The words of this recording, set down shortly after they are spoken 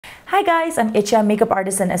Hi guys, I'm Itchya, makeup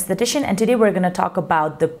artist and esthetician, and today we're going to talk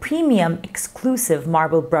about the premium exclusive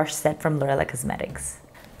marble brush set from Lurella Cosmetics.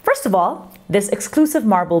 First of all, this exclusive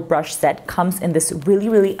marble brush set comes in this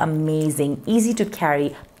really amazing, easy to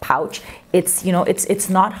carry pouch. It's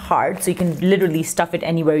not hard, so you can literally stuff it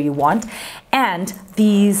anywhere you want. And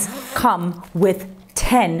these come with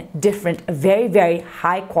 10 different very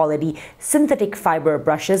high quality synthetic fiber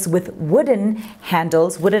brushes with wooden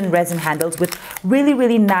resin handles with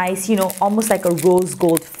really nice, almost like a rose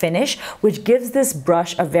gold finish, which gives this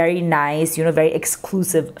brush a very nice, very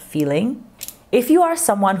exclusive feeling. If you are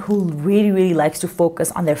someone who really likes to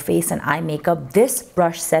focus on their face and eye makeup, this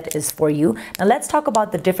brush set is for you. Now let's talk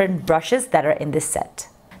about the different brushes that are in this set.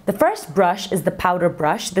 The first brush is the powder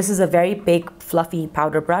brush. This is a very big fluffy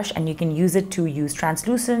powder brush, and you can use it to use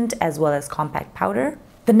translucent as well as compact powder.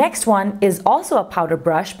 The next one is also a powder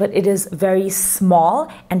brush, but it is very small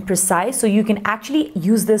and precise, so you can actually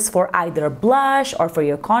use this for either blush or for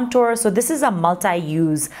your contour. So this is a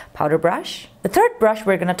multi-use powder brush. The third brush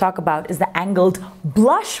we're going to talk about is the angled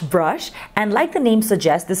blush brush, and like the name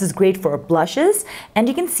suggests, this is great for blushes. And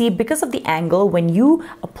you can see, because of the angle, when you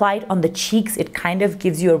apply it on the cheeks, it kind of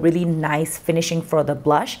gives you a really nice finishing for the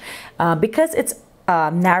blush. Because it's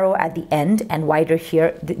narrow at the end and wider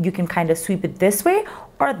here, you can kind of sweep it this way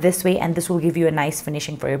or this way, and this will give you a nice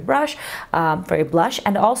finishing for your brush, for your blush.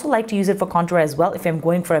 And I also like to use it for contour as well if I'm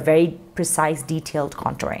going for a very precise, detailed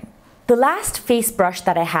contouring. The last face brush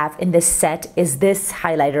that I have in this set is this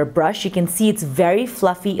highlighter brush. You can see it's very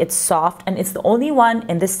fluffy, it's soft, and it's the only one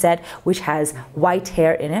in this set which has white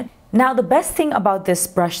hair in it. Now, the best thing about this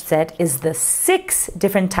brush set is the 6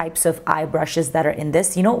 different types of eye brushes that are in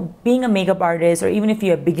this. Being a makeup artist, or even if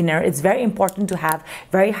you're a beginner, it's very important to have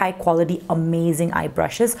very high quality, amazing eye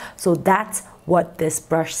brushes. So that's what this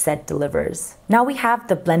brush set delivers. Now we have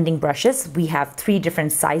the blending brushes. We have 3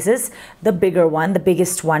 different sizes. The bigger one, the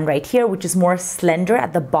biggest one right here, which is more slender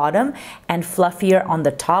at the bottom and fluffier on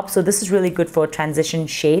the top. So this is really good for transition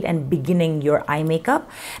shade and beginning your eye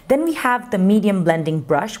makeup. Then we have the medium blending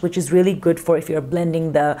brush, which is really good for if you're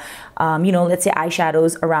blending the, let's say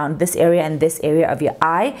eyeshadows around this area and this area of your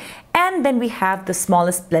eye. And then we have the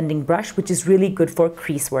smallest blending brush, which is really good for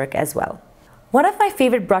crease work as well. One of my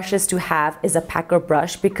favorite brushes to have is a packer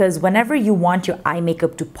brush, because whenever you want your eye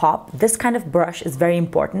makeup to pop, this kind of brush is very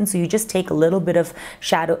important. So you just take a little bit of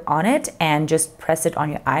shadow on it and just press it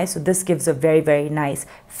on your eye. So this gives a very nice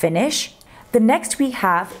finish. The next we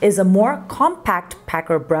have is a more compact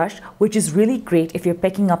packer brush, which is really great if you're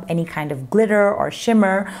picking up any kind of glitter or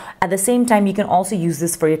shimmer. At the same time, you can also use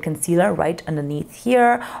this for your concealer right underneath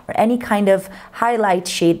here, or any kind of highlight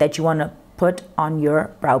shade that you want to put on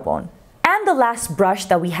your brow bone. And the last brush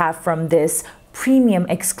that we have from this premium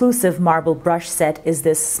exclusive marble brush set is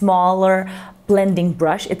this smaller blending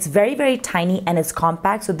brush. It's very tiny and it's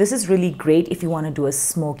compact, so this is really great if you want to do a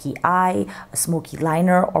smoky eye, a smoky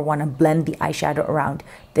liner, or want to blend the eyeshadow around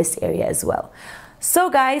this area as well.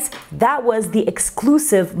 So guys, that was the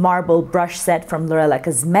exclusive marble brush set from Lurella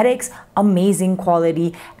Cosmetics. Amazing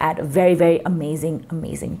quality at a very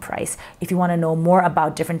amazing price. If you want to know more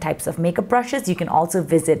about different types of makeup brushes, you can also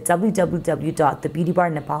visit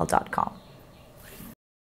www.thebeautybarnepal.com.